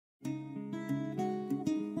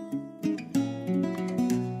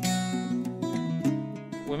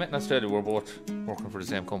met in Australia. We were both working for the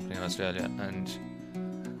same company in Australia, and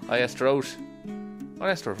I asked her out. I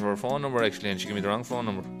asked her for her phone number actually, and she gave me the wrong phone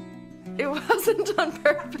number. It wasn't on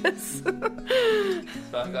purpose.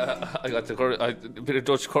 I got a bit of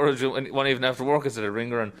Dutch courage one evening after work. I said I'd ring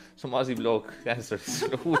her, and some Aussie bloke answered.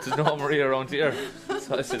 Who does know Maria around here?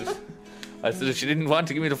 So I said if she didn't want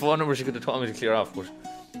to give me the phone number, she could have told me to clear off. But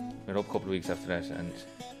we went up a couple of weeks after that, and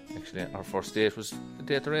actually our first date was the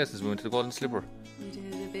day at the races. We went to the Golden Slipper. We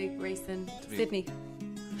did a big race in Sydney.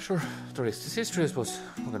 Sure, the race is history, I suppose.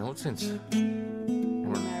 We're going out since.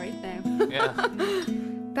 We're married now. Yeah.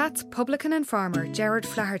 That's publican and farmer Gerard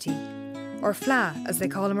Flaherty, or Fla as they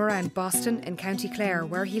call him around Boston in County Clare,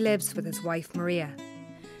 where he lives with his wife Maria.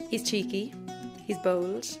 He's cheeky, he's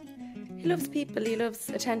bold, he loves people, he loves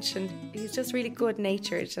attention. He's just really good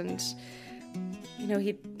natured, and you know,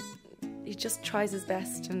 he just tries his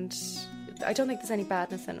best, and I don't think there's any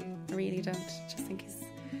badness in him. I really don't. I just think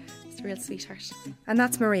he's a real sweetheart. And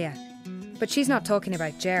that's Maria. But she's not talking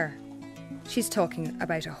about Ger. She's talking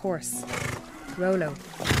about a horse. Rolo.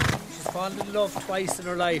 She's fallen in love twice in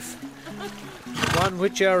her life. One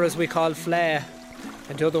with Ger, as we call Flair,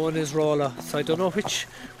 and the other one is Rolo. So I don't know which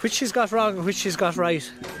she's got wrong and which she's got right.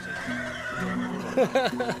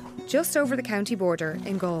 Just over the county border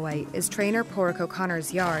in Galway is trainer Porrick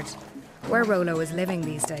O'Connor's yard, where Rolo is living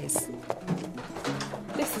these days.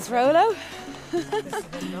 This is Rolo.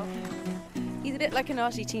 He's a bit like a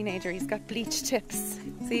naughty teenager. He's got bleached tips.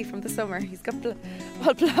 See, from the summer. He's got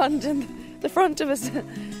all blonde in the front of his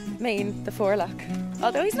mane, the forelock.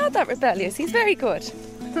 Although he's not that rebellious. He's very good.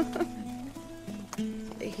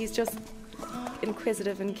 He's just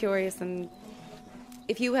inquisitive and curious, and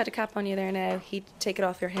if you had a cap on you there now, he'd take it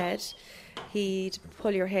off your head. He'd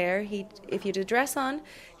pull your hair. If you had a dress on,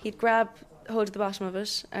 he'd grab hold of the bottom of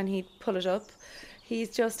it and he'd pull it up. He's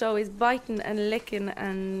just always biting and licking,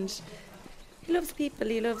 and he loves people,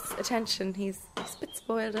 he loves attention. He's a bit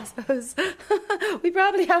spoiled, I suppose. We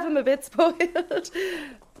probably have him a bit spoiled.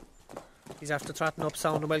 He's after trotting up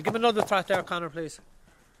sound. Well, give him another trot there, Connor, please.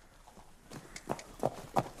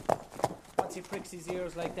 Once he pricks his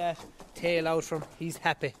ears like that, tail out from, he's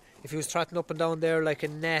happy. If he was trotting up and down there like a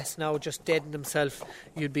gnat now, just deadening himself,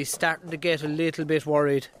 you'd be starting to get a little bit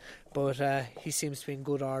worried. But he seems to be in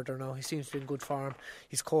good order now. He seems to be in good form.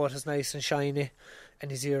 His coat is nice and shiny,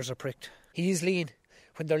 and his ears are pricked. He's lean.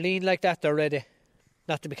 When they're lean like that, they're ready.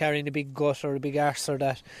 Not to be carrying a big gut or a big arse or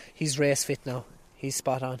that. He's race fit now. He's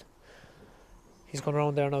spot on. He's going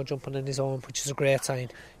around there now, jumping on his own, which is a great sign.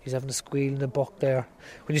 He's having a squeal and a buck there.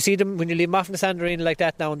 When you see them, when you leave them off in the sand arena like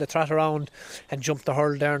that now, and they trot around and jump the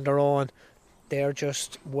hurl there on their own, they're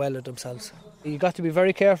just well at themselves. You got to be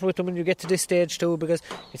very careful with them when you get to this stage too, because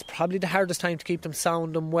it's probably the hardest time to keep them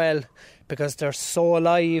sound and well, because they're so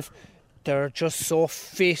alive, they're just so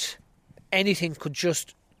fit. Anything could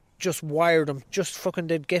just wire them. Just fucking,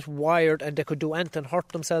 they'd get wired and they could do anything, hurt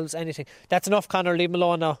themselves, anything. That's enough, Connor. Leave him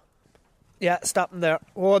alone now. Yeah, stop him there.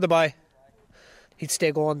 Oh, the boy. He'd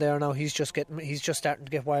stay going there now. He's just starting to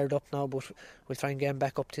get wired up now, but we'll try and get him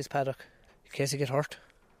back up to his paddock in case he get hurt.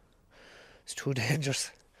 It's too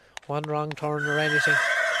dangerous. One wrong turn or anything.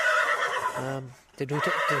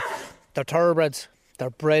 They're thoroughbreds. They're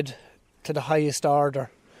bred to the highest order.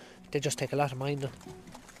 They just take a lot of minding.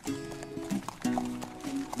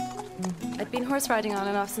 I've been horse riding on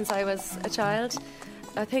and off since I was a child.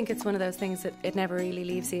 I think it's one of those things that it never really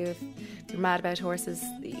leaves you. If you're mad about horses,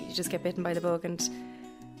 you just get bitten by the bug, and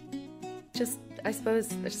just, I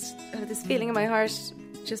suppose, I just have this feeling in my heart,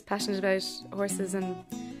 just passionate about horses, and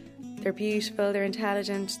they're beautiful, they're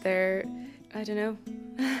intelligent, they're, I don't know.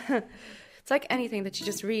 It's like anything that you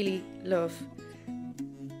just really love.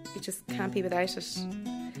 You just can't be without it.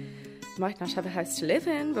 You might not have a house to live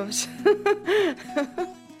in, but...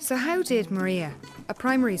 So how did Maria, a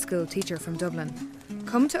primary school teacher from Dublin,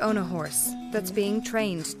 come to own a horse that's being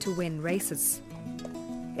trained to win races?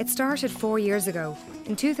 It started 4 years ago,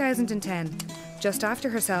 in 2010, just after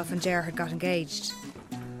herself and Ger had got engaged.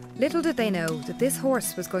 Little did they know that this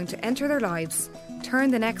horse was going to enter their lives, turn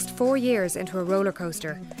the next 4 years into a roller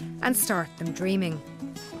coaster, and start them dreaming.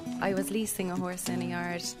 I was leasing a horse in a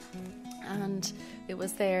yard, and it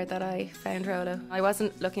was there that I found Rolo. I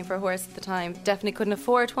wasn't looking for a horse at the time. Definitely couldn't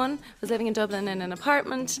afford one. I was living in Dublin in an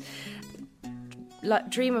apartment.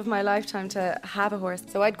 Dream of my lifetime to have a horse.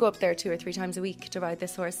 So I'd go up there 2 or 3 times a week to ride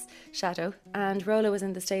this horse, Shadow. And Rolo was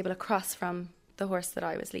in the stable across from the horse that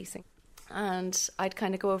I was leasing. And I'd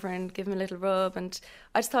kind of go over and give him a little rub, and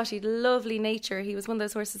I just thought he'd lovely nature. He was one of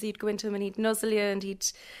those horses, you'd go into him and he'd nuzzle you and he'd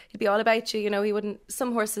be all about you, you know. He wouldn't,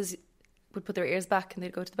 some horses would put their ears back and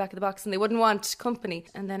they'd go to the back of the box and they wouldn't want company.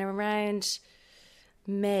 And then around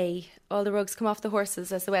May, all the rugs come off the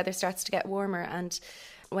horses as the weather starts to get warmer. And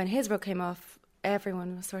when his rug came off,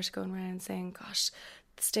 everyone was sort of going around saying, gosh,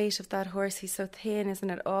 the state of that horse, he's so thin, isn't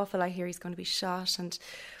it awful? I hear he's going to be shot, and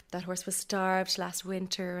that horse was starved last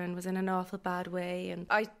winter and was in an awful bad way. And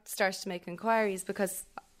I started to make inquiries because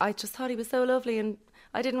I just thought he was so lovely, and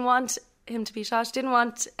I didn't want him to be shot, didn't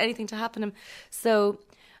want anything to happen to him. So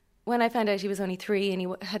when I found out he was only 3 and he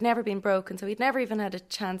had never been broken, so he'd never even had a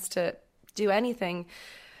chance to do anything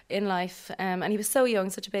in life, and he was so young,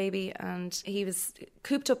 such a baby, and he was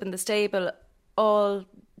cooped up in the stable all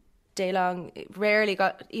day long, rarely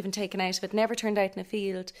got even taken out of it, never turned out in a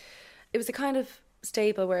field. It was a kind of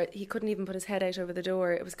stable where he couldn't even put his head out over the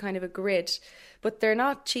door. It was kind of a grid, but they're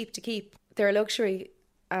not cheap to keep. They're a luxury.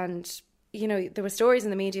 And you know, there were stories in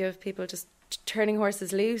the media of people just turning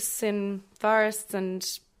horses loose in forests,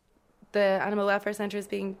 and the animal welfare centres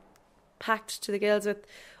being packed to the gills with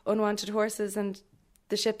unwanted horses, and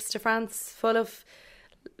the ships to France full of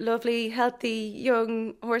lovely, healthy,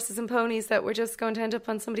 young horses and ponies that were just going to end up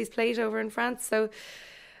on somebody's plate over in France. So,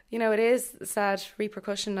 you know, it is a sad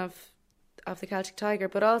repercussion of the Celtic Tiger,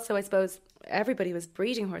 but also I suppose everybody was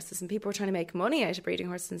breeding horses and people were trying to make money out of breeding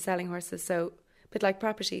horses and selling horses, so a bit like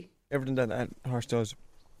property. Everything that horse does,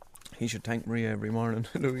 he should thank Maria every morning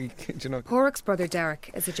of the week. You know, Corac's brother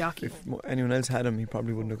Derek is a jockey. if anyone else had him, he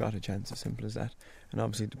probably wouldn't have got a chance, as simple as that. And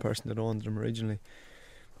obviously the person that owned him originally,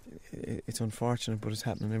 it's unfortunate, but it's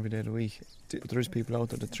happening every day of the week. There is people out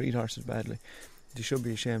there that treat horses badly. They should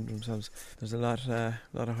be ashamed of themselves. There's a lot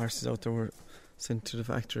of horses out there were sent to the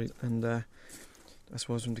factory, and I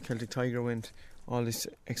suppose when the Celtic Tiger went, all this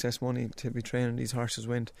excess money to be training these horses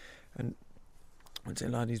went, and I'd say a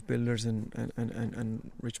lot of these builders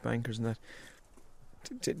and rich bankers and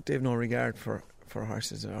that, they've no regard for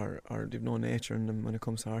horses, or they've no nature in them when it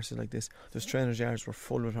comes to horses like this. Those trainers' yards were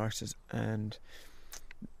full with horses, and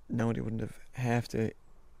now they wouldn't have half the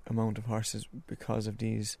amount of horses because of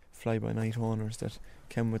these fly-by-night owners that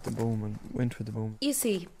came with the boom and went with the boom. You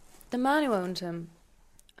see, the man who owned him,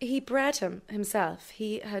 he bred him himself.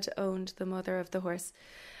 He had owned the mother of the horse,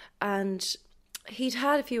 and he'd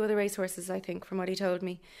had a few other racehorses, I think, from what he told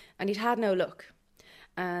me, and he'd had no luck.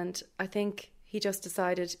 And I think he just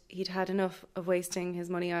decided he'd had enough of wasting his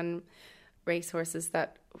money on racehorses.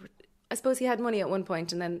 That, I suppose he had money at one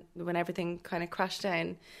point, and then when everything kind of crashed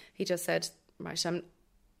down, he just said, right, I'm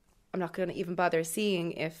not going to even bother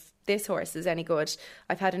seeing if this horse is any good.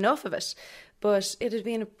 I've had enough of it. But it had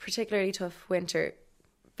been a particularly tough winter,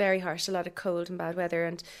 very harsh, a lot of cold and bad weather,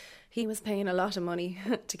 and he was paying a lot of money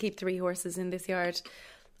to keep 3 horses in this yard.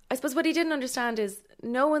 I suppose what he didn't understand is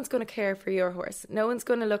no one's going to care for your horse. No one's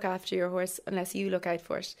going to look after your horse unless you look out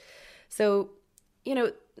for it. So, you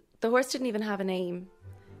know, the horse didn't even have a name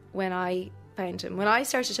when I found him. When I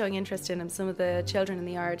started showing interest in him, some of the children in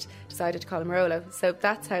the yard decided to call him Rolo. So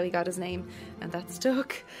that's how he got his name, and that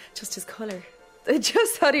stuck. Just his colour. I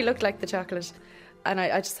just thought he looked like the chocolate, and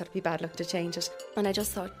I just thought it'd be bad luck to change it. And I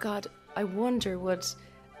just thought, God, I wonder would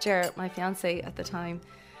Ger, my fiancé at the time,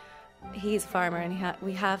 he's a farmer and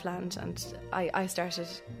we have land, and I started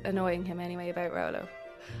annoying him anyway about Rolo.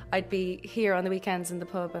 I'd be here on the weekends in the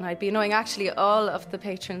pub, and I'd be annoying actually all of the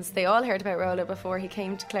patrons. They all heard about Rolo before he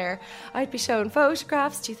came to Clare. I'd be showing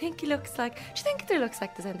photographs. Do you think there looks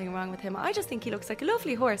like there's anything wrong with him? I just think he looks like a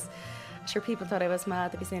lovely horse. Sure, people thought I was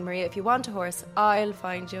mad. They'd be saying, Maria, if you want a horse, I'll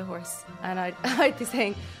find you a horse. And I'd be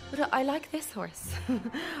saying, but I like this horse.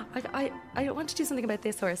 I want to do something about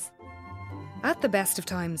this horse. At the best of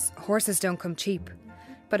times, horses don't come cheap.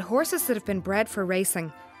 But horses that have been bred for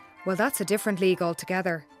racing, well, that's a different league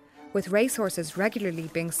altogether, with racehorses regularly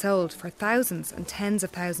being sold for thousands and tens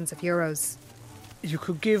of thousands of euros. You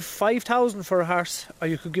could give 5,000 for a horse, or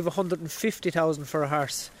you could give 150,000 for a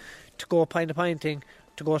horse to go pint-to-pinting,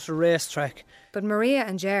 to go to the racetrack. But Maria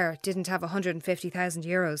and Ger didn't have 150,000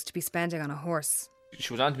 euros to be spending on a horse.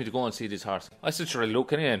 She was on to me to go and see this horse. I said, sure, I'll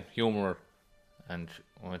look in, humour her. And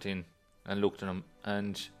I went in and looked at him,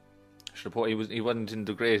 and he wasn't in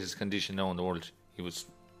the greatest condition now in the world. He was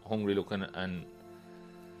hungry looking, and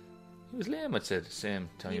he was lame, I'd say, at the same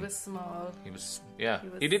time. He was small.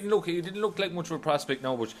 He didn't look like much of a prospect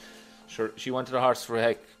now, but sure, she wanted a horse for a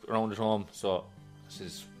heck around at home, so I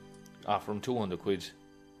says, offer him 200 quid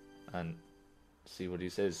and see what he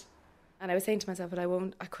says. And I was saying to myself, but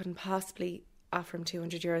I couldn't possibly offer him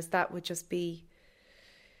 200 euros. That would just be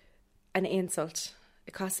an insult.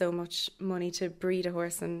 It costs so much money to breed a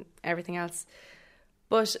horse and everything else.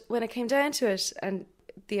 But when it came down to it, and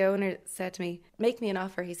the owner said to me, make me an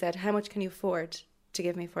offer, he said, how much can you afford to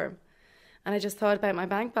give me for him? And I just thought about my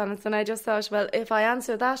bank balance, and I just thought, well, if I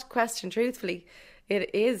answer that question truthfully, it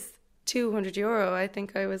is €200. I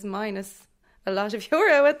think I was minus a lot of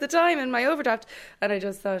euro at the time in my overdraft. And I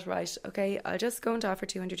just thought, right, okay, I'll just go and offer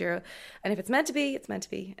 €200. And if it's meant to be, it's meant to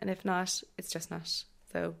be. And if not, it's just not.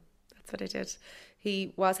 So that's what I did.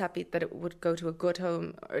 He was happy that it would go to a good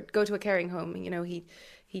home or go to a caring home. You know, he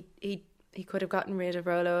could have gotten rid of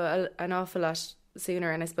Rollo an awful lot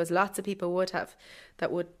sooner. And I suppose lots of people would have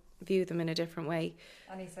that would view them in a different way.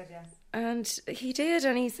 And he said yes. And he did.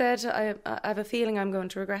 And he said, I have a feeling I'm going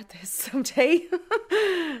to regret this someday.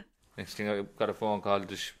 Next thing, I got a phone call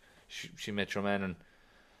that she met your man and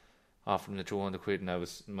offered him the 200 quid, and I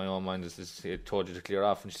was, in my own mind, he had told you to clear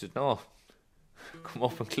off, and she said, no, come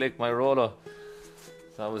up and collect my Rollo.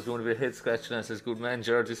 So I was doing a bit of head scratching, and I says, good man,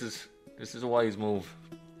 Gerard, this is a wise move.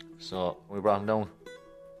 So we brought him down,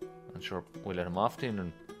 and sure, we let him off then,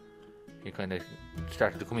 and he kind of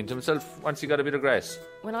started to come into himself once he got a bit of grass.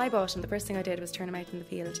 When I bought him, the first thing I did was turn him out in the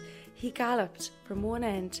field. He galloped from one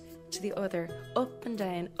end to the other, up and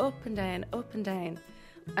down, up and down, up and down.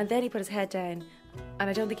 And then he put his head down, and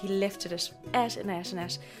I don't think he lifted it, et and et and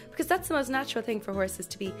et. Because that's the most natural thing for horses,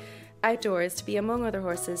 to be outdoors, to be among other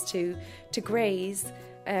horses, to graze,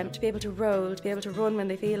 to be able to roll, to be able to run when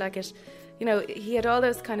they feel like it. You know, he had all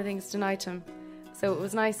those kind of things denied to him. So it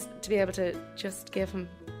was nice to be able to just give him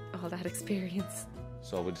all that experience.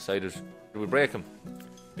 So we decided we break him,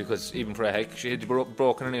 because even for a heck, she had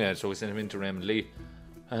broken anyway, so we sent him into Raymond Lee.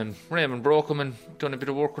 And Raymond broke him and done a bit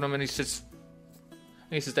of work with him, and he says,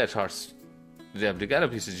 that horse is able to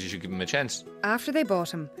gallop. He says, you should give him a chance. After they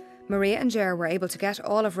bought him, Maria and Ger were able to get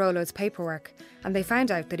all of Rollo's paperwork, and they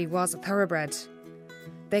found out that he was a thoroughbred.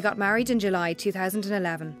 They got married in July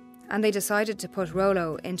 2011, and they decided to put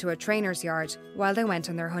Rollo into a trainer's yard while they went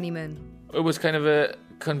on their honeymoon. It was kind of a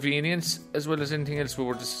convenience as well as anything else. We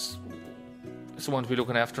were just someone to be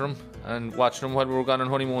looking after him and watching him while we were gone on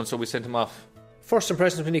honeymoon, so we sent him off. First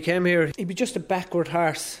impressions when he came here, he'd be just a backward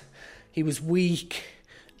horse. He was weak.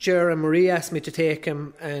 Ger and Marie asked me to take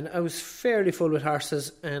him, and I was fairly full with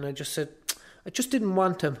horses, and I just said, I just didn't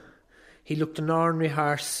want him. He looked an ordinary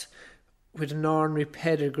horse with an ordinary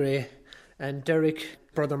pedigree. And Derek,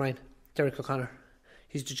 brother mine, Derek O'Connor,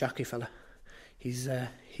 he's the jockey fella. He's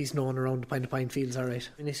known around the Pine Fields all right.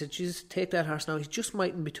 And he said, Jesus, take that horse now, he just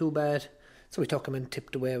mightn't be too bad. So we took him and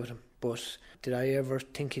tipped away with him. But did I ever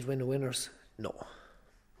think he'd win the winners?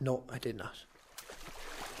 No, I did not.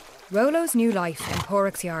 Rollo's new life in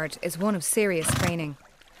Porrick's yard is one of serious training.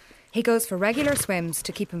 He goes for regular swims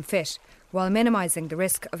to keep him fit while minimising the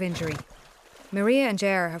risk of injury. Maria and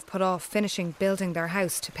Ger have put off finishing building their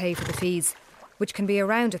house to pay for the fees, which can be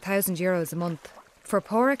around €1,000 a month. For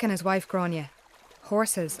Porrick and his wife Grania,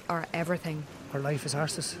 horses are everything. Our life is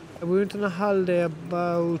horses. We went on a holiday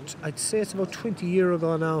I'd say it's about 20 years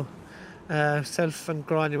ago now. Self and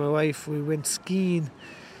Grania, my wife, we went skiing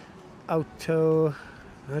out to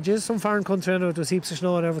some foreign country. I know it was heaps of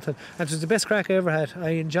snow and everything, and it was the best crack I ever had.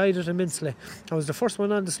 I enjoyed it immensely. I was the first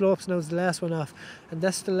one on the slopes and I was the last one off, and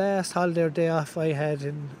that's the last holiday or day off I had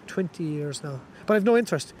in 20 years now. But I've no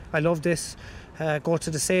interest. I love this. Go to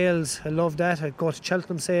the sales, I love that. I'd go to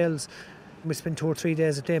Cheltenham sales. We spend 2 or 3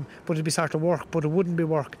 days at them, but it'd be sort of work, but it wouldn't be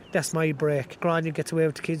work. That's my break. Grania gets away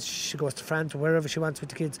with the kids, she goes to France or wherever she wants with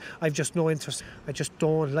the kids. I've just no interest. I just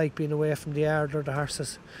don't like being away from the yard or the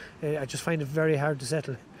horses. I just find it very hard to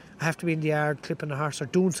settle. I have to be in the yard clipping a horse or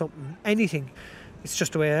doing something, anything. It's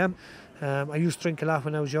just the way I am. I used to drink a lot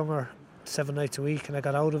when I was younger, 7 nights a week, and I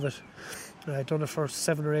got out of it. I'd done it for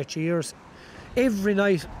 7 or 8 years. Every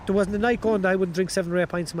night, there wasn't a night going that I wouldn't drink 7 or 8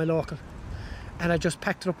 pints in my local. And I just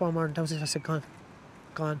packed it up one morning. That was it. I said,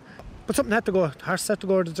 gone. But something had to go. The horse had to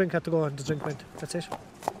go, the drink had to go, and the drink went. That's it.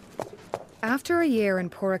 After a year in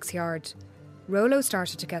Porrick's yard, Rollo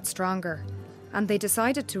started to get stronger, and they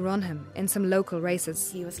decided to run him in some local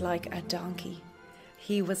races. He was like a donkey.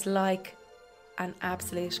 He was like an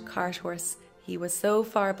absolute cart horse. He was so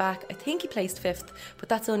far back. I think he placed 5th, but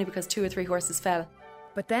that's only because 2 or 3 horses fell.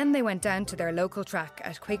 But then they went down to their local track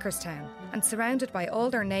at Quakerstown, and surrounded by all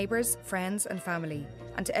their neighbours, friends and family,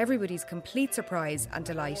 and to everybody's complete surprise and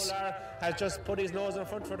delight, Has just put his nose in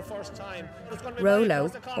front for the first time.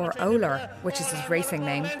 Rollo, or Olar, which is his racing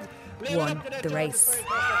name, won the race.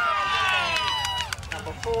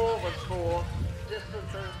 Number 4 was 4.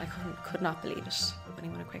 I could not believe it when he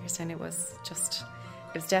won at Quakerstown. It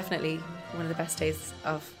was definitely one of the best days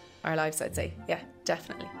of our lives, I'd say. Yeah,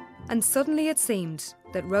 definitely. And suddenly it seemed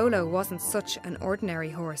that Rollo wasn't such an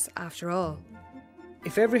ordinary horse after all.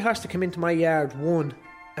 If every horse that came into my yard won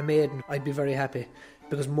a maiden, I'd be very happy,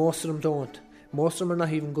 because most of them don't. Most of them are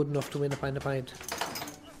not even good enough to win a pint.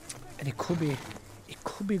 And it could be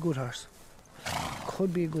a good horse.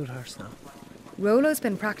 Could be a good horse now. Rollo's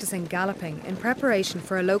been practising galloping in preparation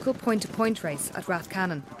for a local point-to-point race at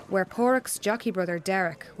Rathcannon, where Porrick's jockey brother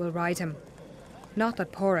Derek will ride him. Not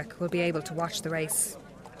that Porrick will be able to watch the race.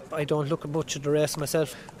 I don't look at much of the race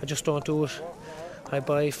myself. I just don't do it. I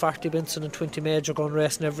buy 40 Benson and 20 Major going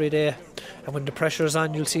racing every day. And when the pressure is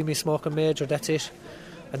on, you'll see me smoking Major, that's it.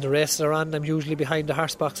 And the races are on, I'm usually behind the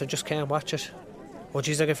horse box. I just can't watch it. Oh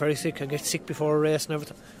geez, I get very sick. I get sick before a race and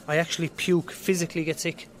everything. I actually puke, physically get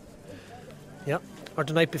sick. Yeah. Or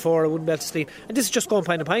the night before I wouldn't be able to sleep. And this is just going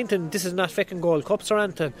pint to pint, and this is not fucking Gold Cups or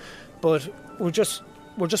anything. But we're just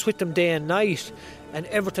with them day and night, and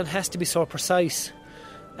everything has to be so precise.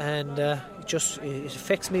 And it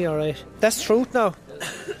affects me, alright. That's truth now.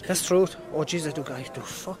 That's truth. Oh jeez, I do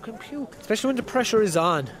fucking puke. Especially when the pressure is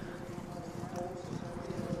on.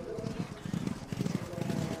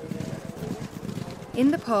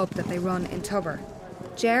 In the pub that they run in Tubber,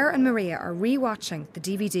 Ger and Maria are re-watching the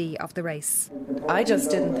DVD of the race. I just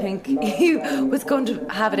didn't think he was going to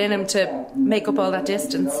have it in him to make up all that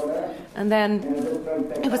distance. And then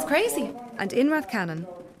it was crazy. And in Rathcannon,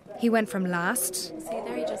 he went from last See,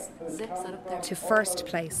 there he just zips it up there. to first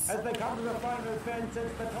place. I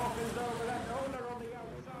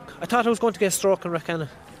thought I was going to get a stroke in Rathcannon.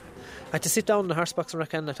 I had to sit down in the horse box in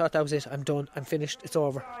Rathcannon. I thought that was it. I'm done. I'm finished. It's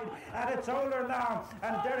over. And it's Oler now.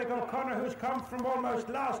 And Derek O'Connor, who's come from almost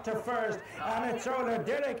last to first. And it's Oler,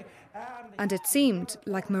 Derek. And it seemed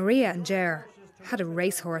like Maria and Ger had a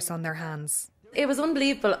racehorse on their hands. It was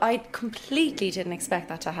unbelievable. I completely didn't expect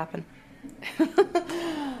that to happen.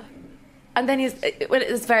 And then it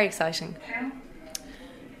was very exciting.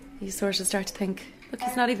 You sort of start to think, look,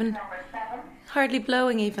 he's not even hardly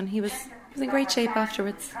blowing even. He was in great shape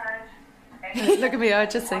afterwards. Look at me, I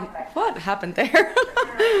just think, what happened there?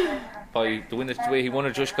 By the way he won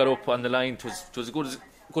it, just got up on the line. It was as good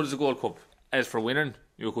as a Gold Cup. As for winning,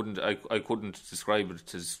 I couldn't describe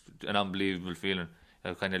it as an unbelievable feeling.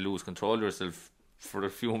 You kind of lose control of yourself for a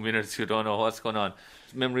few minutes. You don't know what's going on.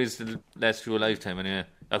 Memories that last you a lifetime anyway.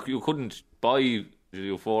 You couldn't buy the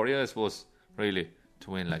euphoria, I suppose, really,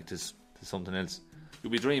 to win like this. To something else.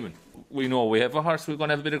 You'll be dreaming. We know we have a horse we're going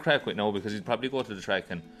to have a bit of crack with now, because he'd probably go to the track,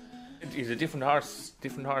 and he's a different horse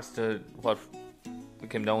to what we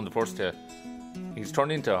came down the first day. He's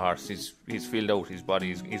turned into a horse. He's filled out his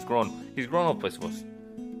body. He's grown up, I suppose.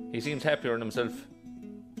 He seems happier in himself.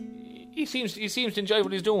 He seems to enjoy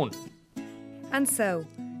what he's doing. And so,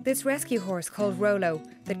 this rescue horse called Rollo,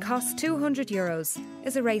 that costs €200,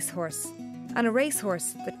 is a racehorse. And a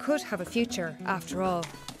racehorse that could have a future after all.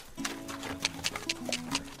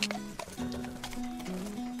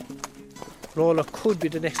 Rollo could be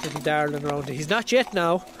the next little darling around it. He's not yet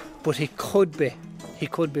now, but he could be. He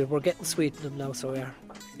could be. We're getting sweet in him now, so we are.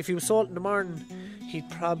 If he was sold in the morning, he'd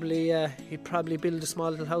probably build a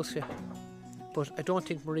small little house for you. But I don't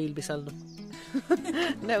think Marie will be selling them.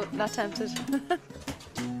 No, not tempted.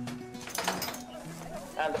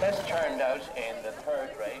 And the best turned out in the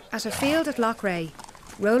third race. At a field at Loughrea,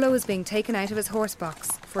 Rollo is being taken out of his horse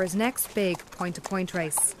box for his next big point-to-point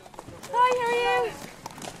race. Hi, how are you?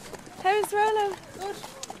 How's Rollo? Good.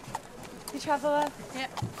 You travel well? Yeah.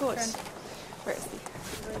 Good. Where is he?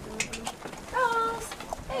 Oh,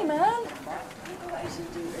 hey man. You go out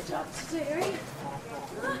and do your job today.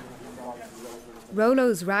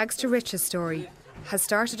 Rollo's rags to riches story has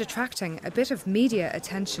started attracting a bit of media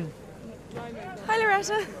attention. Hi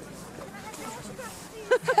Loretta.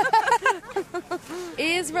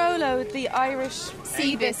 Is Rollo the Irish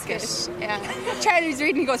Sea biscuit. Yeah. Charlie was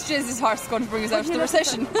reading, he goes, "Jeez, this horse is going to bring us out of the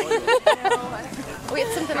recession." We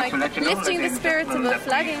had something like lifting the spirits of a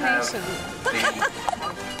flagging nation.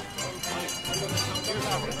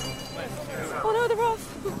 Oh no, they're off.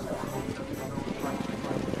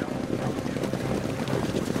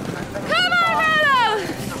 Come on, Rollo!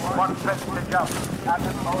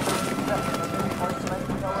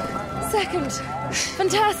 Second.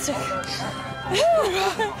 Fantastic.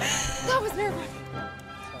 That was nerve-wracking.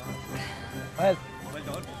 Well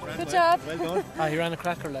Good job. he ran a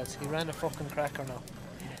cracker, lads. He ran a fucking cracker now.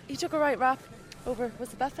 He took a right wrap over, was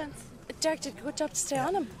the bat fence? Derek did a good job to stay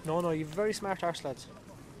on him. No, you're a very smart horse, lads.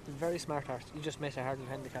 You're a very smart horse. You just met a hard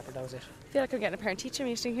handicapper, that was it. I feel like I'm getting a parent-teacher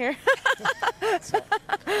meeting here.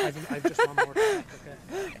 I've just one more track,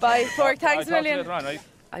 okay. Bye, Pork. Thanks a million. Later on, right?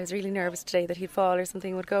 I was really nervous today that he'd fall or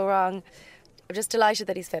something would go wrong. I'm just delighted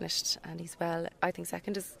that he's finished and he's well. I think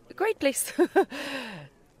second is a great place.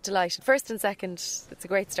 Delighted. First and second, it's a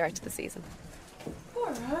great start to the season.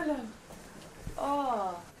 Poor Rollo.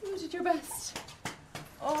 Oh, you did your best.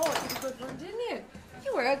 Oh, you did a good one, didn't you?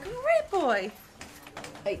 You were a great boy.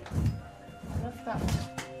 Hey, enough of that.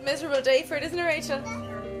 Miserable day for it, isn't it, Rachel?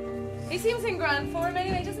 He seems in grand form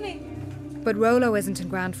anyway, doesn't he? But Rollo isn't in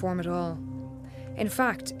grand form at all. In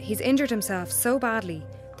fact, he's injured himself so badly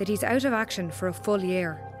that he's out of action for a full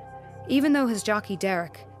year, even though his jockey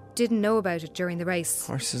Derek didn't know about it during the race.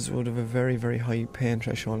 Horses would have a very, very high pain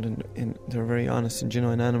threshold and they're very honest and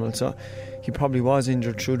genuine animals, so he probably was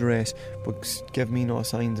injured through the race but gave me no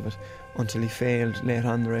signs of it until he failed late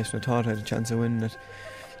on in the race, and I thought I had a chance of winning it.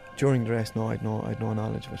 During the race, no, I'd no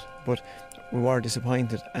knowledge of it, but we were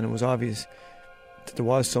disappointed, and it was obvious that there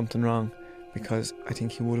was something wrong, because I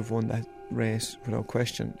think he would have won that race without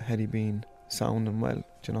question had he been sound and well,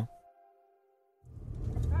 you know.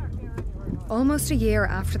 Almost a year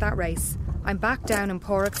after that race, I'm back down in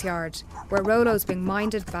Porrick's yard, where Rollo's being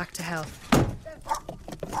minded back to health.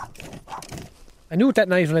 I knew it that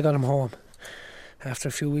night when I got him home. After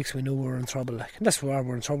a few weeks we knew we were in trouble. And that's why we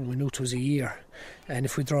were in trouble. We knew it was a year. And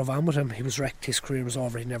if we drove on with him, he was wrecked. His career was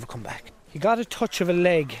over. He'd never come back. He got a touch of a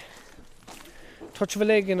leg. Touch of a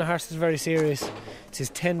leg in a horse is very serious. It's his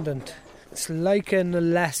tendon. It's like an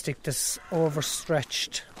elastic that's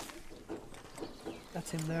overstretched.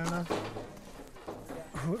 That's him there now.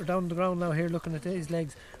 We're down on the ground now here looking at his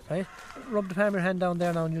legs, right? Rub the palm of your hand down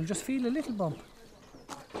there now and you'll just feel a little bump.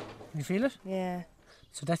 Can you feel it? Yeah.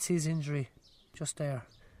 So that's his injury, just there.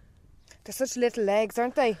 They're such little legs,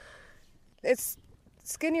 aren't they? It's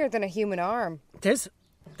skinnier than a human arm. It is.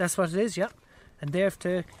 That's what it is, yeah. And they have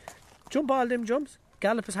to jump all them jumps,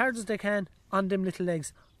 gallop as hard as they can on them little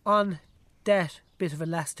legs, on that bit of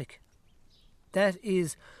elastic. That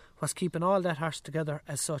is what's keeping all that horse together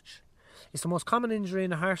as such. It's the most common injury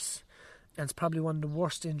in a horse, and it's probably one of the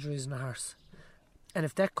worst injuries in a horse. And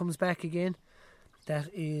if that comes back again, that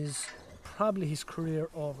is probably his career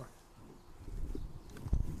over.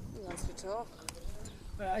 He wants to talk.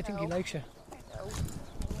 I think he likes you.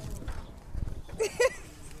 He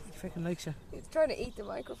fucking likes you. He's trying to eat the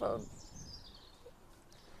microphone.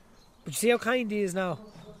 But you see how kind he is now?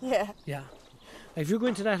 Yeah. Yeah. If you go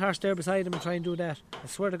into that horse there beside him and try and do that, I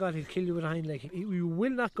swear to God he'll kill you with a hind leg. You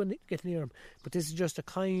will not go get near him. But this is just a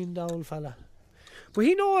kind old fella. But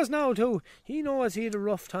he knows now too. He knows he had a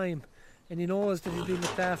rough time. And he knows that he's been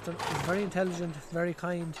looked after. He's very intelligent, very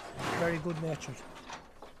kind, very good natured.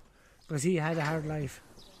 Because he had a hard life.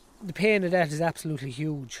 The pain of that is absolutely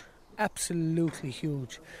huge. Absolutely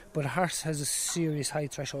huge. But a horse has a serious high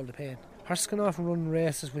threshold of pain. Horses can often run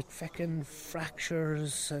races with fucking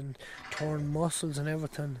fractures and torn muscles and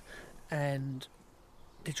everything, and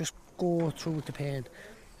they just go through with the pain.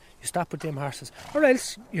 You stop with them horses, or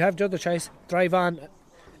else you have the other choice: drive on,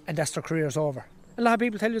 and that's their career's over. A lot of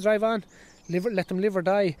people tell you drive on, let them live or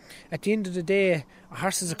die. At the end of the day, a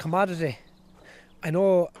horse is a commodity. I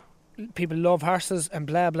know people love horses and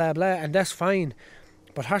blah blah blah, and that's fine,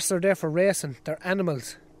 but horses are there for racing. They're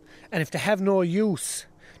animals, and if they have no use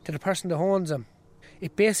to the person that owns them,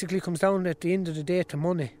 it basically comes down at the end of the day to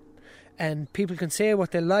money. And people can say what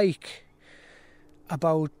they like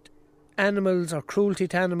about animals or cruelty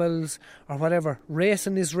to animals or whatever.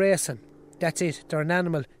 Racing is racing. That's it. They're an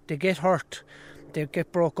animal. They get hurt. They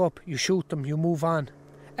get broke up. You shoot them. You move on.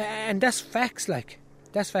 And that's facts, like.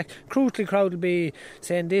 That's fact. Cruelty crowd will be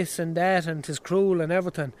saying this and that and 'tis cruel and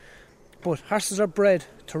everything. But horses are bred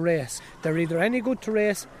to race. They're either any good to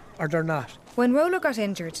race or they're not. When Rollo got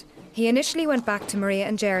injured, he initially went back to Maria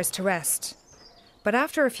and Jer's to rest. But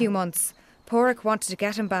after a few months, Porrick wanted to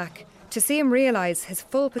get him back to see him realise his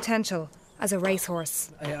full potential as a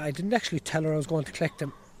racehorse. I didn't actually tell her I was going to collect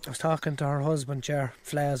him. I was talking to her husband, Ger,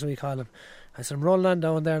 Fla as we call him. I said, I'm rolling on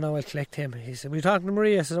down there now, I'll collect him. He said, were you talking to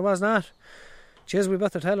Maria? I said, I was not. Jeez, we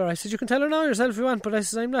better tell her. I said, you can tell her now yourself if you want, but I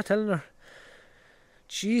said, I'm not telling her.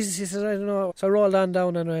 Jesus, he said, I don't know. So I rolled on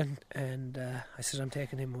down and went, and I said, I'm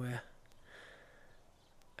taking him away.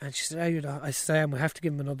 And she said, are you not? I said, I am. We have to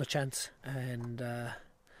give him another chance. And I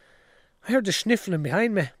heard the sniffling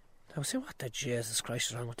behind me. I was saying, what the Jesus Christ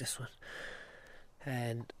is wrong with this one?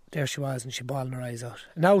 And there she was, and she bawling her eyes out.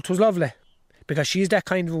 Now it was lovely, because she's that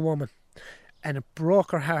kind of a woman. And it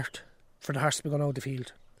broke her heart for the horse to be going out of the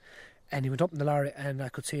field. And he went up in the lorry, and I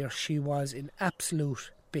could see her. She was in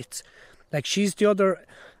absolute bits. Like, she's the other...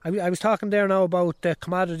 I was talking there now about the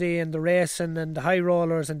commodity and the racing and the high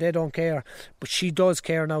rollers, and they don't care. But she does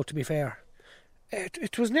care now, to be fair.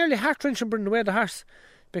 It was nearly heart-wrenching bringing away the horse,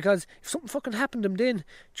 because if something fucking happened to him then,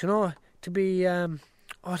 you know, to be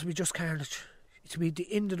just carnage. To be the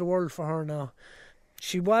end of the world for her now.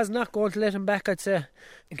 She was not going to let him back, I'd say,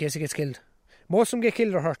 in case he gets killed. Most of them get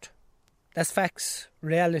killed or hurt. That's facts,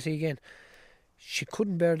 reality again. She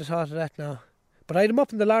couldn't bear the thought of that now. But I had him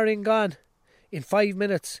up in the lorry and gone in 5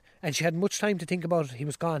 minutes, and she hadn't much time to think about it. He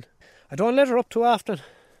was gone. I don't let her up too often.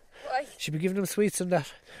 Why? She'd be giving him sweets and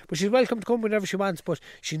that. But she's welcome to come whenever she wants, but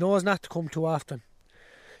she knows not to come too often.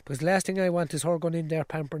 Because the last thing I want is her going in there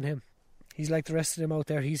pampering him. He's like the rest of them out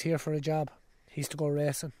there. He's here for a job. He's to go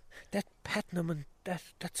racing. That petting him and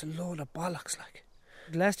that's a load of bollocks, like.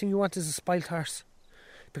 The last thing you want is a spoilt horse.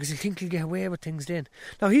 Because he'll think he'll get away with things then.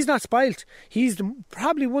 Now, he's not spoilt. He's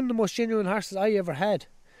probably one of the most genuine horses I ever had.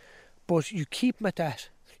 But you keep him at that.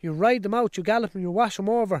 You ride them out, you gallop them, you wash them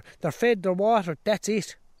over. They're fed, they're watered, that's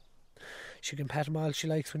it. She can pet him all she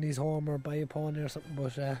likes when he's home or buy a pony or something,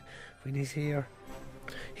 but when he's here,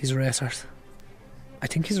 he's a racehorse. I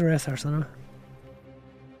think he's a racehorse, I know.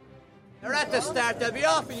 They're at the start, they'll be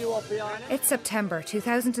offing you up behind it. It's September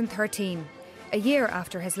 2013, a year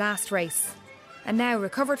after his last race. And now,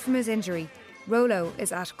 recovered from his injury, Rollo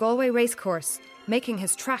is at Galway Racecourse, making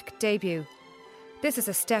his track debut. This is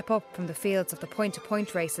a step up from the fields of the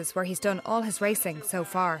point-to-point races where he's done all his racing so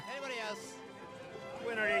far. Anybody else?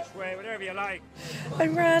 Winner each way, whatever you like.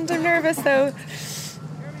 I'm grand, I'm nervous though.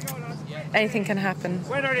 Anything can happen.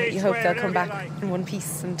 You hope they'll come back in one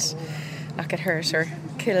piece and not get hurt or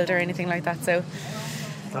killed or anything like that. So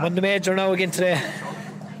I'm on the major now again today.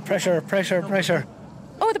 Pressure, pressure, pressure.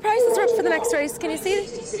 oh, the prices are up for the next race. Can you see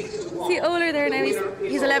Oler there now?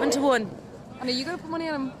 He's 11-1. And are you going to put money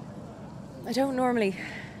on him? I don't normally.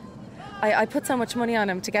 I put so much money on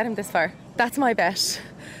him to get him this far. That's my bet.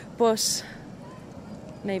 But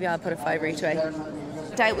maybe I'll put a fiver each way.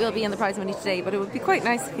 Doubt we'll be in the prize money today, but it would be quite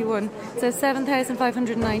nice if he won. So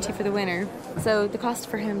 7,590 for the winner. So the cost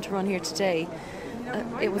for him to run here today,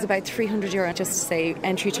 it was about €300 just to say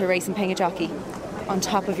entry to a race and paying a jockey on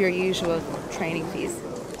top of your usual training fees.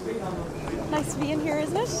 Nice to be in here,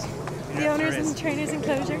 isn't it? The owners and trainers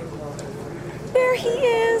enclosure. There he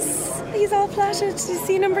is. He's all platted. Do you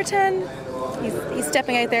see number 10? He's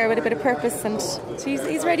stepping out there with a bit of purpose, and so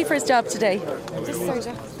he's ready for his job today.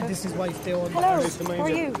 This is his wife, they own. Hello, how are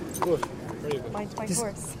you? Good. Very good. Mind my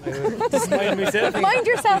horse. Mind myself. Mind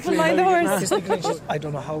yourself and mind the horse. I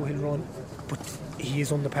don't know how he'll run, but he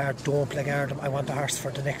is on the par. Don't blackguard him. I want the horse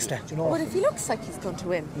for the next day. Do you know? But if he looks like he's going to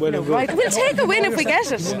win, well, no, right? We'll take a win if we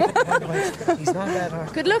get it. He's not a bad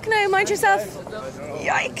horse. Good luck now. Mind yourself.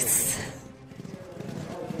 Yikes.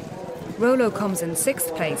 Rollo comes in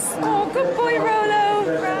 6th place. Oh, good boy,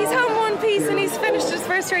 Rollo. He's home one piece and he's finished his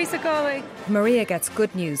first race at Galway. Maria gets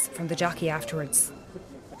good news from the jockey afterwards.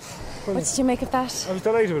 What did you make of that? I was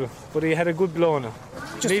delighted with him, but he had a good blow now.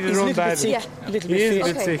 Needed to run badly. Yeah. A little He bit is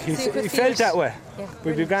sick. a bit sick. So you could He feel felt it. that way. Yeah.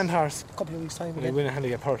 With the grand horse, A couple of weeks' time and he again. went a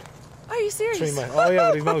handicap hurt. Are you serious? 3 miles. Oh yeah,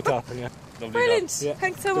 with his mouth open, yeah. Lovely Brilliant. job. Yeah.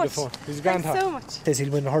 Thanks so Bit of much. fun. He's a grand Thanks horse. so much. Says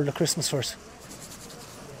he'll win the Hurl of Christmas first.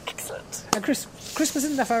 Excellent. And Christmas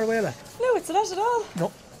isn't that far away, like. No, it's not at all.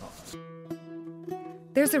 No.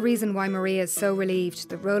 There's a reason why Maria is so relieved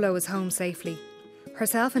that Rollo is home safely.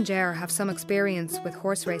 Herself and Ger have some experience with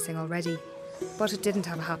horse racing already, but it didn't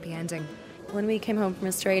have a happy ending. When we came home from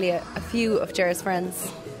Australia, a few of Ger's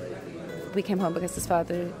friends, we came home because his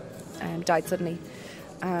father died suddenly,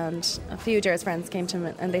 and a few of Ger's friends came to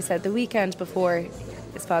him and they said the weekend before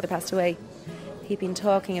his father passed away, he'd been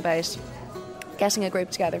talking about getting a group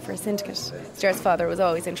together for a syndicate. Ger's father was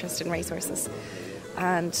always interested in racehorses,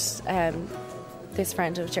 and this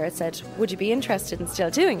friend of Gerard said, would you be interested in still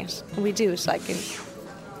doing it? And we do it like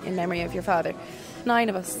in memory of your father. 9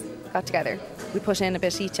 of us got together. We put in a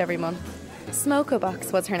bit each every month. Smoko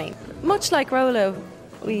Box was her name. Much like Rollo,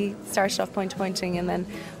 we started off point-to-pointing and then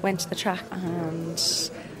went to the track, and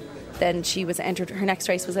then she was entered. Her next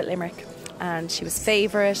race was at Limerick, and she was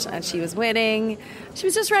favourite and she was winning. She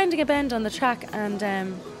was just rounding a bend on the track, and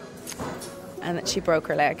she broke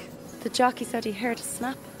her leg. The jockey said he heard a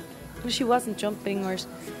snap. She wasn't jumping, or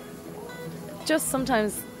just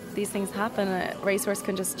sometimes these things happen. A racehorse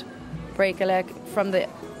can just break a leg from the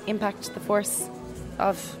impact, the force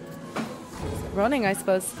of running, I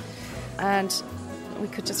suppose. And we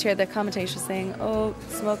could just hear the commentator saying, oh,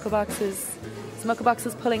 Smoko Box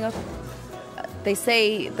is pulling up. They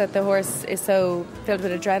say that the horse is so filled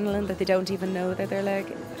with adrenaline that they don't even know that their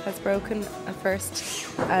leg has broken at first.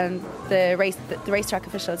 And the racetrack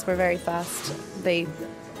officials were very fast.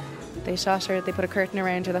 They shot her, they put a curtain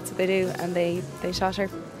around her, that's what they do, and they shot her.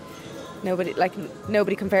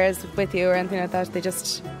 Nobody compares with you or anything like that. They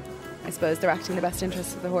just, I suppose, they're acting in the best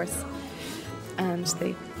interest of the horse. And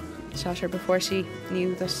they shot her before she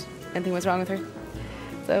knew that anything was wrong with her.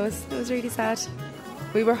 So it was really sad.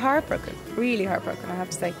 We were heartbroken, really heartbroken, I have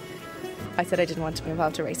to say. I said I didn't want to be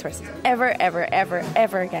involved in racehorses ever, ever, ever,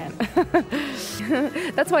 ever again.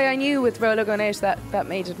 That's why I knew with Rollo going out that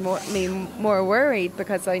made me more worried,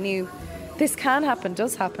 because I knew this can happen,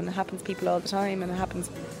 does happen. It happens to people all the time, and it happens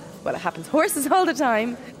horses all the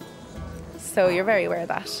time. So you're very aware of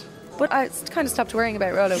that. But I kind of stopped worrying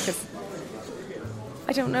about Rollo because,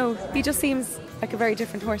 I don't know, he just seems like a very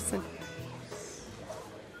different horse.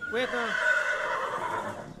 Wait now.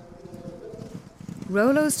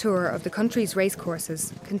 Rollo's tour of the country's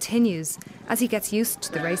racecourses continues as he gets used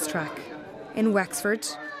to the racetrack. In Wexford,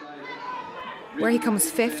 where he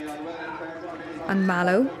comes 5th, and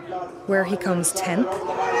Mallow, where he comes 10th,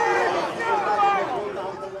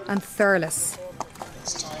 and Thurles.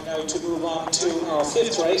 It's time now to move on to our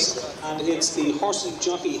 5th race, and it's the Horse and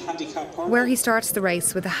Jockey Handicap Park, where he starts the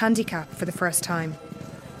race with a handicap for the first time.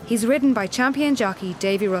 He's ridden by champion jockey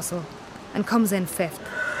Davy Russell and comes in 5th.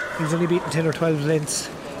 He's only beaten 10 or 12 lengths.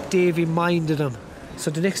 Davy minded him.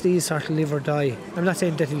 So the next day is sort of live or die. I'm not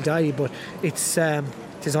saying that he'll die, but it's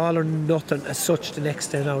all or nothing as such the next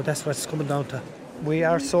day now. That's what it's coming down to. We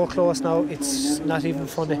are so close now, it's not even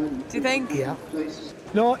funny. Do you think? Yeah.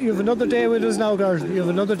 No, you have another day with us now, girl. You have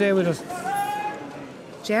another day with us.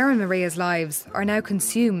 Ger and Maria's lives are now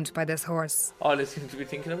consumed by this horse. All they seem to be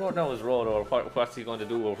thinking about now is Rollo, or what's he going to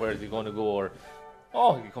do, or where is he going to go, or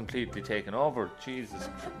he's completely taken over. Jesus.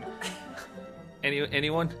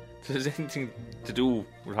 Anyone that has anything to do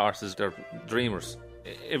with horses, they're dreamers.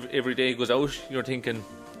 Every day he goes out, you're thinking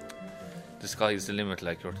the sky's the limit,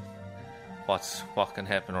 like what can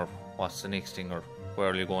happen, or what's the next thing, or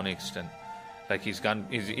where will you go next, and like he's done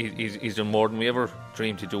more than we ever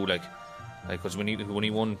dreamed to do, like because when he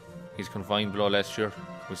won his confined blow last year,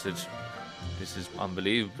 we said, this is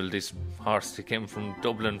unbelievable, this horse that came from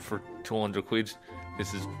Dublin for 200 quid,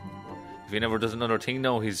 this is, if he never does another thing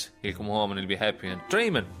now, he'll come home and he'll be happy, and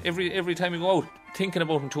dreaming every time you go out, thinking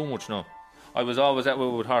about him too much now. I was always that way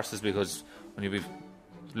with horses, because when you be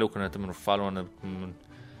looking at them and following them,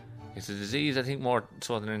 it's a disease, I think, more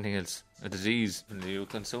so than anything else. A disease, and you're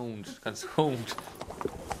consumed.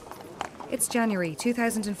 It's January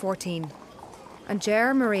 2014, and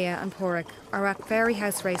Ger, Maria and Porrick are at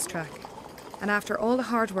Fairyhouse Racetrack. And after all the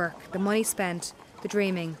hard work, the money spent, the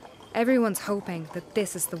dreaming, everyone's hoping that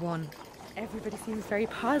this is the one. Everybody seems very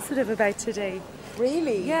positive about today.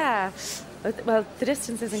 Really? Yeah. Well, the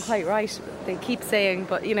distance isn't quite right, they keep saying,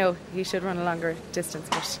 but you know, he should run a longer distance.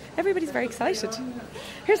 But everybody's very excited.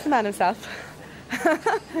 Here's the man himself.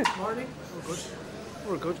 Morning.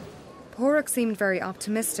 We're good. Porrick seemed very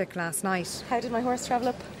optimistic last night. How did my horse travel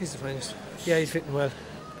up? He's the finest. Yeah, he's fitting well.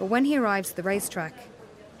 But when he arrives at the racetrack,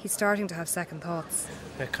 he's starting to have second thoughts.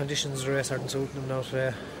 The conditions of the race aren't suiting him now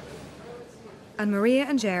today. And Maria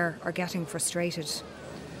and Ger are getting frustrated.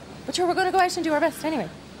 But sure, we're going to go out and do our best anyway.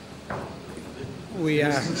 We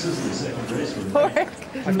are. I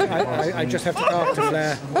just have to talk to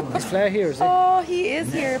Flair. Is Flair here, is he? Oh, he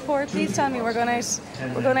is here. Poor, please tell me we're going out.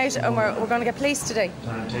 We're going out and we're going to get placed today.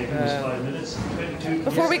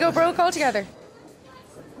 Before we go broke altogether.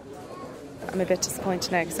 I'm a bit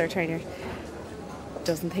disappointed now because our trainer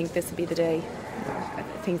doesn't think this would be the day.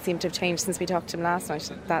 Things seem to have changed since we talked to him last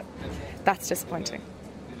night. That's disappointing.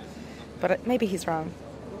 But maybe he's wrong.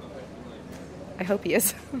 I hope he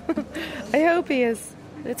is. I hope he is.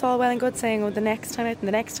 It's all well and good saying, the next time out, and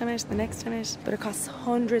the next time out, and the next time out. But it costs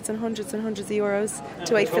hundreds and hundreds and hundreds of euros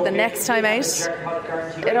to wait for the next time out.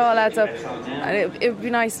 It all adds up. And it would be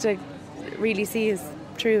nice to really see his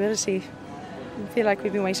true ability. I feel like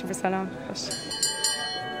we've been waiting for so long. But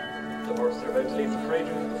the horse are about to leave the parade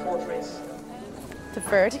room in the 4th race. The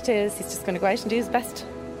verdict is he's just going to go out and do his best.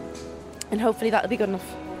 And hopefully that'll be good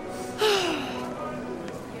enough.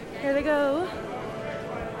 Here they go.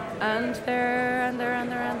 And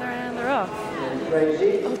they're off.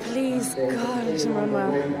 Oh, please, God, let him run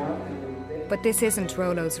well. But this isn't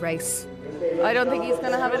Rollo's race. I don't think he's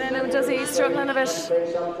going to have it in him, does he? He's struggling a bit.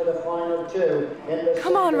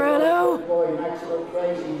 Come on, Rollo.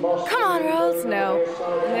 Come on, Rolls. No,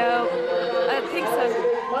 I think so.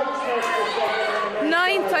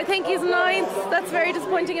 9th, I think he's 9th. That's very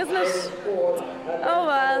disappointing, isn't it? Oh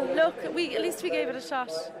well, look, at least we gave it a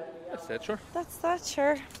shot. That's that, sure. That's that,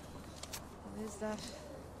 sure. Is that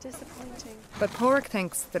disappointing? But Porrick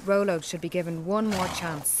thinks that Rollo should be given one more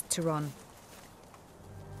chance to run.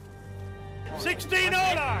 16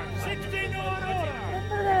 order! 16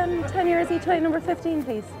 order! 10 years each way, number 15,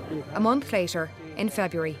 please. A month later, in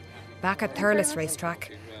February, back at Thurles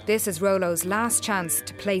Racetrack, this is Rollo's last chance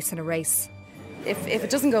to place in a race. If it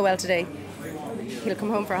doesn't go well today, he'll come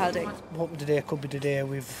home for a holiday. I'm hoping today could be the day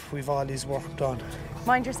we've all his work done.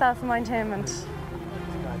 Mind yourself and mind him, and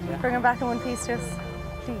bring him back in one piece to us,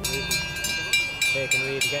 please. They can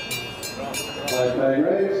really get me. Flag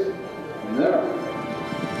raised. No.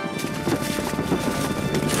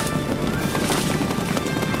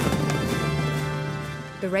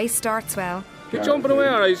 The race starts well, You're jumping away,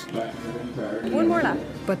 alright? One more lap.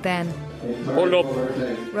 But then Hold up.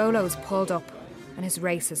 Rolo's pulled up and his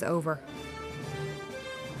race is over.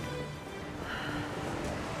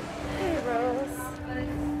 Hey, Rose.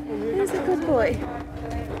 He's a good boy.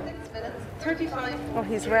 35. Oh,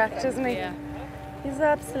 he's wrecked, isn't he? Yeah. He's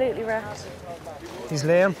absolutely wrecked. He's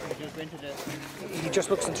lame. He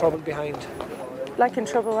just looks in trouble behind. Like in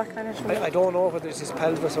trouble, what kind of trouble? I don't know whether it's his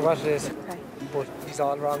pelvis or what it is, Okay. but he's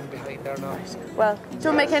all wrong behind there now. Well,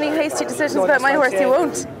 don't make any hasty decisions No, about my horse, that's you not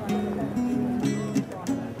won't.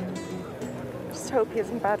 Just hope he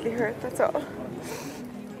isn't badly hurt, that's all.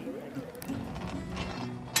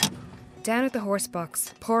 Down at the horse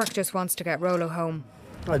box, Pork just wants to get Rolo home.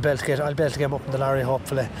 I'll be able to get him up in the lorry,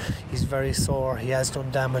 hopefully. He's very sore, he has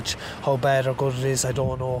done damage. How bad or good it is, I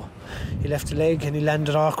don't know. He left a leg and he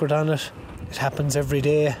landed awkward on it. It happens every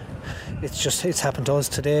day. It's happened to us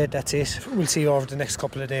today, that's it. We'll see over the next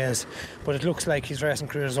couple of days. But it looks like his racing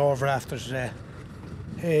career is over after today.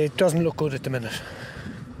 It doesn't look good at the minute.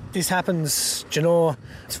 This happens, you know,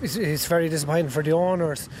 it's very disappointing for the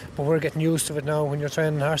owners, but we're getting used to it now. When you're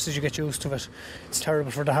training horses, you get used to it. It's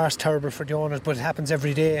terrible for the horse, terrible for the owners, but it happens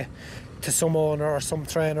every day to some owner or some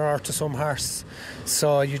trainer or to some horse.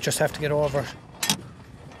 So you just have to get over it.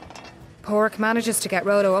 Pork manages to get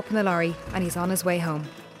Rolo up in the lorry and he's on his way home.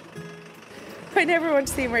 I never want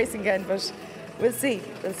to see him racing again, but we'll see.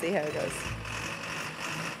 We'll see how it goes.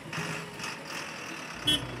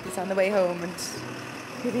 He's on the way home and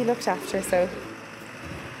he'll be looked after, so...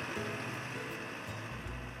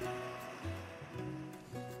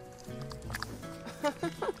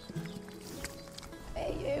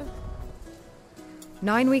 Hey, you.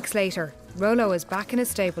 9 weeks later, Rolo is back in his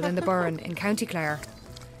stable in the Burren in County Clare,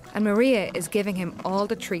 and Maria is giving him all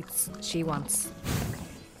the treats she wants.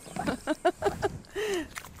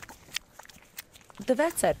 The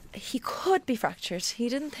vet said he could be fractured. He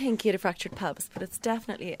didn't think he had a fractured pelvis, but it's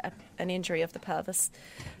definitely an injury of the pelvis.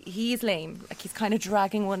 He's lame, like he's kind of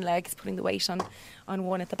dragging one leg, he's putting the weight on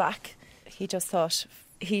one at the back. He just thought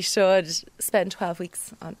he should spend 12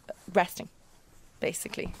 weeks on resting,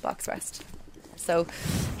 basically, box rest. So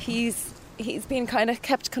he's been kind of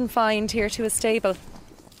kept confined here to his stable.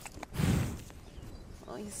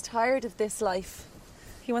 Oh, he's tired of this life.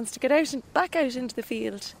 He wants to get out and back out into the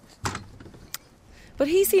field. But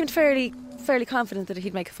he seemed fairly confident that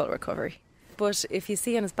he'd make a full recovery. But if you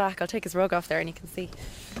see on his back, I'll take his rug off there and you can see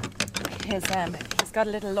he's got a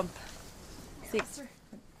little lump. See?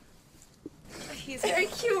 He's very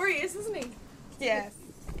curious, isn't he? Yes.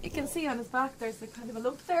 You can see on his back there's a kind of a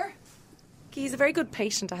lump there. He's a very good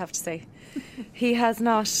patient, I have to say. He has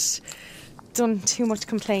not done too much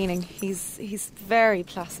complaining. He's very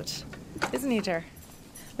placid, isn't he, dear?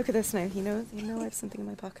 Look at this now. You know I have something in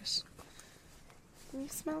my pocket. Can you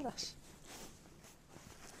smell that?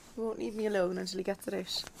 He won't leave me alone until he gets it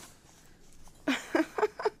out.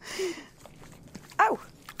 Ow!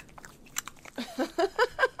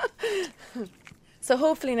 So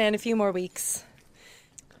hopefully now in a few more weeks,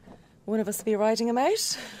 one of us will be riding him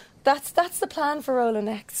out. That's the plan for Rolo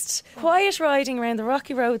next. Quiet riding around the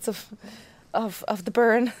rocky roads of the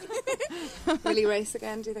Burren. Will he race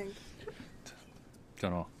again, do you think?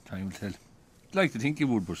 Don't know, time will tell. I'd like to think he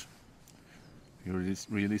would, but you're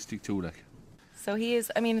realistic too, like. So he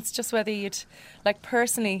is, I mean, it's just whether you'd, like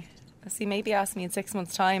personally, he maybe ask me in 6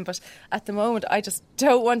 months' time, but at the moment I just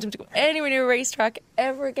don't want him to go anywhere near a racetrack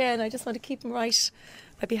ever again. I just want to keep him right.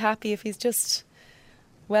 I'd be happy if he's just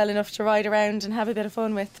well enough to ride around and have a bit of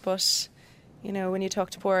fun with, but, you know, when you talk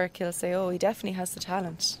to Pork, he'll say, oh, he definitely has the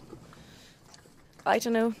talent. I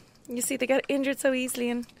don't know. You see, they get injured so easily,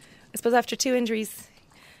 and I suppose after 2 injuries,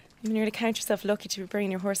 you nearly count yourself lucky to be bringing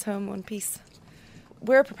your horse home one piece.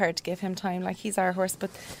 We're prepared to give him time, like he's our horse, but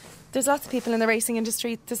there's lots of people in the racing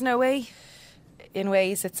industry. There's no way. In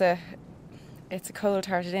ways, it's a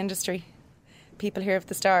cold-hearted industry. People hear of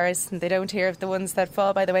the stars, and they don't hear of the ones that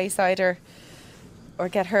fall by the wayside or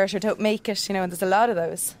get hurt or don't make it, you know, and there's a lot of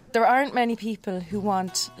those. There aren't many people who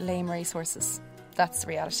want lame racehorses. That's the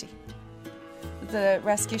reality. The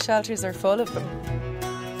rescue shelters are full of them.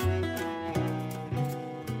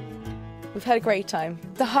 We've had a great time.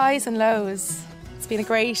 The highs and lows. It's been a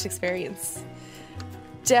great experience.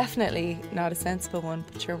 Definitely not a sensible one,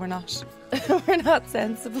 but sure, we're not. We're not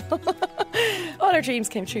sensible. All our dreams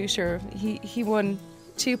came true, sure. He won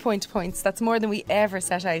 2 points. That's more than we ever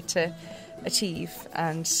set out to achieve.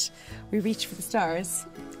 And we reached for the stars.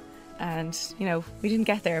 And, you know, we didn't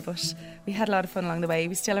get there, but we had a lot of fun along the way.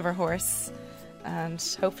 We still have our horse. And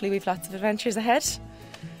hopefully we've lots of adventures ahead.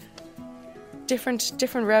 Different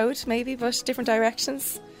road, maybe, but different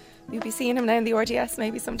directions. You'll be seeing him now in the RDS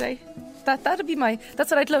maybe someday. that'd be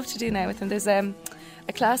that's what I'd love to do now with them. There's a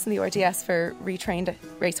class in the RDS for retrained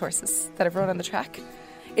racehorses that have run on the track.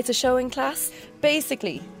 It's a showing class.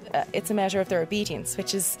 Basically, it's a measure of their obedience,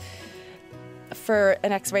 which is, for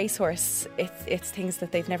an ex-racehorse, it's things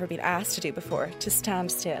that they've never been asked to do before, to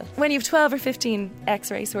stand still. When you have 12 or 15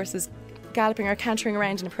 ex-racehorses galloping or cantering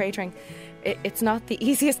around in a parade ring, it's not the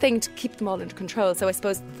easiest thing to keep them all under control. So I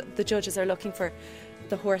suppose the judges are looking for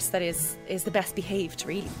the horse that is the best behaved,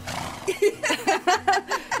 really.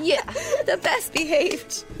 Yeah, the best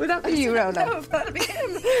behaved. Would that be you, Rona? No, that'd be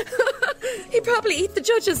him. He'd probably eat the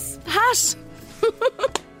judge's hat.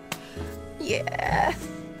 Yeah.